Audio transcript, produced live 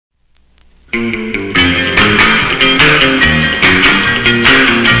Ooh-wee,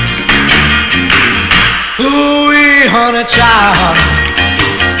 honey child,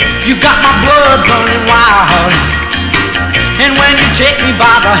 you got my blood running wild. And when you take me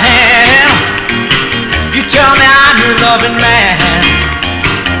by the hand, you tell me I'm your loving man.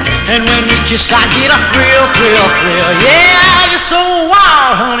 And when you kiss I get a thrill, thrill, thrill. Yeah, you're so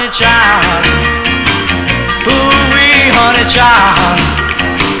wild, honey child. Ooh-wee, honey child,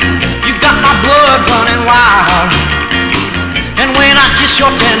 you got my blood running wild. And when I kiss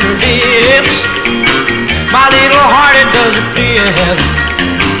your tender lips, my little heart, it doesn't feel.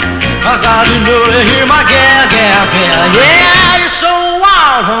 I got to know to hear my gal, gal, gal. Yeah, you're so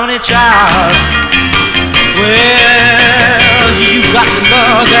wild, honey child. Well, you got the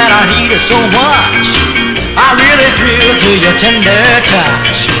love that I need so much. I really thrill to your tender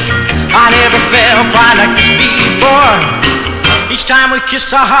touch. I never felt quite like this before. Each time we kiss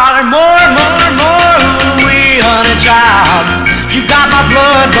I holler more, more, more. Ooh-wee, honey child, you got my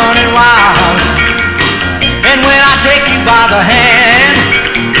blood running wild. And when I take you by the hand,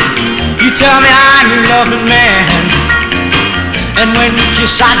 you tell me I'm your loving man. And when you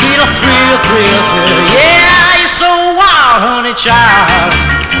kiss I get a thrill, thrill, thrill. Yeah, you're so wild, honey child.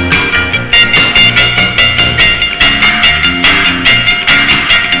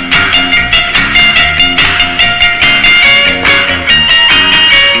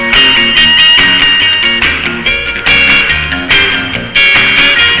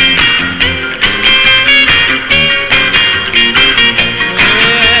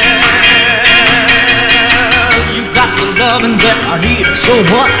 Loving that I need so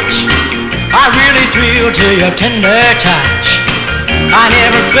much. I really thrill to your tender touch. I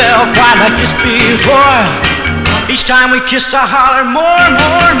never felt quite like this before. Each time we kiss I holler more,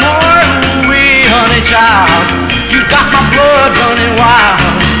 more, more. Ooh-wee, honey child, you got my blood running wild.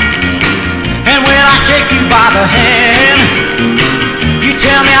 And when I take you by the hand, you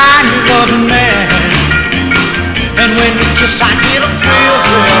tell me I'm your loving man. And when we kiss I get a thrill,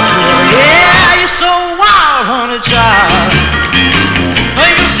 thrill, thrill. Yeah, you're so wild, honey child.